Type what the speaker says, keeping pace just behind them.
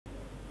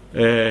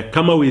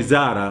kama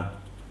wizara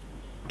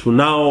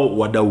tunao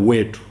wadau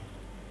wetu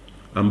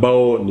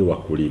ambao ni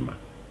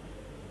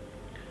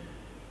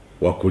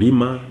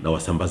wakulima na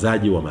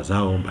wasambazaji wa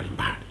mazao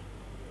mbalimbali.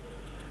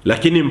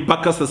 Lakini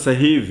mpaka sasa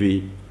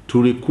hivi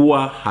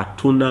tulikuwa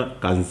hatuna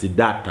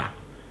kanzidata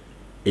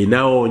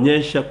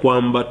inayoonyesha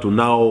kwamba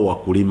tunao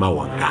wakulima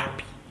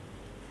wangapi.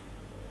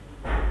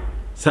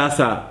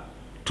 Sasa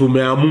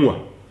tumeamua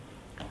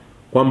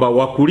kwamba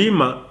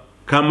wakulima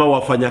kama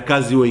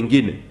wafanyakazi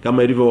wengine,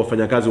 kama ilivyo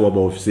wafanyakazi wa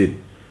maofisini,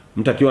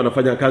 mtu akiwa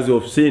anafanya kazi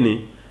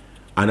ofisini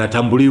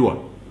anatambuliwa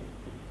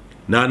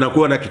na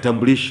anakuwa na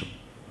kitambulisho.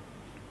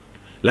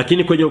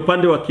 Lakini kwenye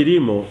upande wa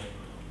kilimo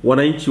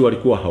wananchi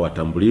walikuwa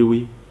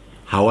hawatambuliwi,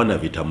 hawana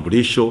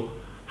vitambulisho,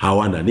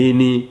 hawana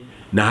nini,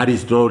 na hali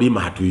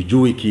tunalolima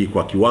hatuijui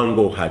kwa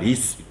kiwango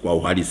halisi, kwa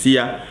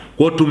uhalisia.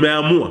 Kwa hiyo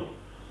tumeamua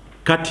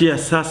kati ya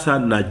sasa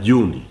na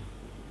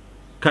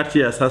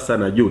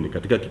Juni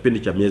katika kipindi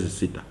cha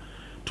miezi 6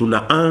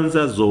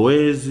 tunaanza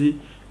zoezi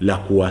la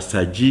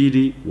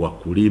kuwasajili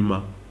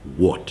wakulima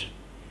wote.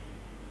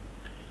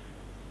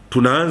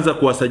 Tunaanza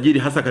kuwasajili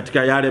hasa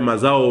katika yale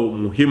mazao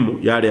muhimu,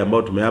 yale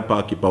ambayo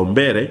tumeyapa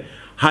kipaumbele.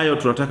 Hayo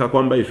tunataka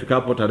kwamba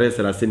ifikapo tarehe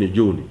 30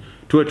 Juni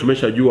tuwe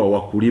tumeshajua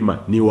wakulima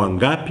ni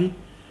wangapi,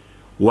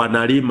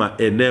 wanalima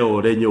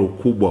eneo lenye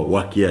ukubwa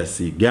wa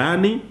kiasi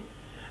gani,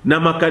 na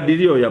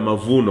makadirio ya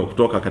mavuno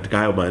kutoka katika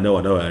hayo maeneo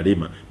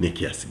wanayoyalima ni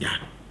kiasi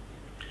gani.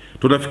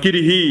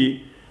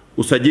 Tunafikiri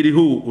usajili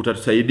huu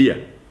utatusaidia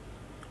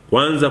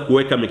kwanza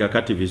kuweka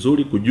mikakati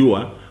vizuri,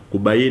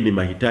 kubaini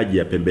mahitaji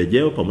ya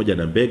pembejeo pamoja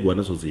na mbegu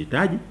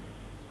wanazozihitaji.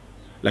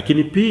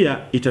 Lakini pia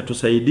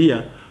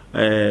itatusaidia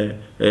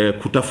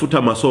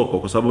kutafuta masoko,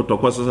 kwa sababu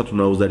tutakuwa sasa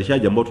tuna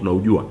uzalishaji ambao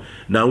tunaujua,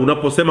 na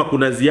unaposema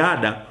kuna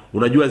ziada,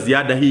 unajua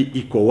ziada hii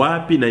iko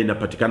wapi na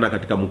inapatikana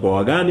katika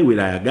mkoa gani,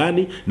 wilaya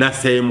gani, na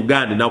sehemu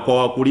gani, na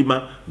kwa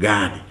wakulima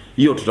gani.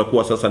 Hiyo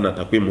tutakuwa sasa na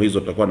takwimu hizo,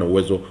 tutakuwa na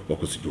uwezo wa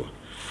kuzijua.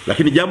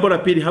 Lakini jambo la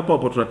pili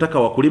hapo tunataka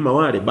wakulima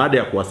wale baada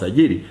ya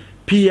kuwasajili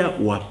pia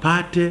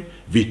wapate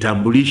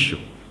vitambulisho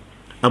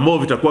ambao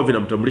vitakuwa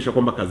vinamtambulisha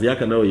kwamba kazi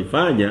yake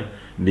anayoifanya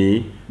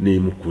ni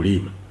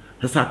mkulima.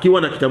 Sasa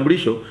akiwa na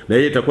kitambulisho, na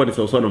yeye itakuwa ni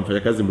sawa na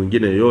mfanyakazi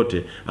mwingine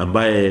yoyote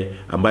ambaye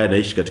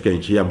anaishi katika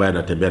nchi hii, ambaye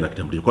anatembea na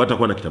kitambulisho. Kwa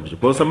atakuwa na kitambulisho.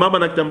 Kwa sababu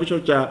na kitambulisho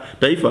cha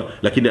taifa,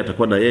 lakini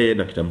atakuwa na yeye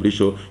na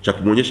kitambulisho cha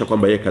kumuonyesha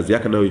kwamba yeye kazi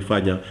yake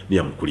anayoifanya ni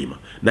ya mkulima.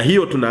 Na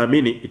hiyo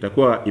tunaamini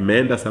itakuwa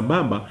imeenda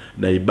sambamba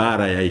na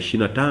ibara ya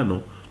 25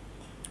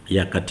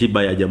 ya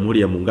Katiba ya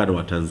Jamhuri ya Muungano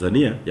wa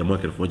Tanzania ya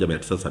mwaka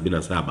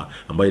 1977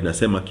 ambayo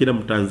inasema kila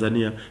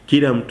Mtanzania,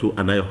 kila mtu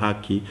anayo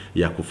haki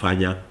ya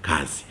kufanya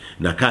kazi,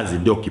 na kazi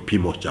ndio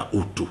kipimo cha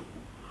utu,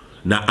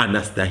 na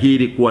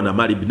anastahili kuwa na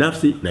mali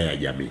binafsi na ya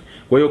jamii.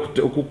 Kwa hiyo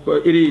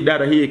ili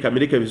idara hii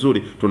ikamilike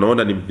vizuri,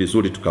 tunaona ni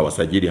vizuri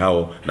tukawasajili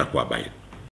hao na kuwabaini.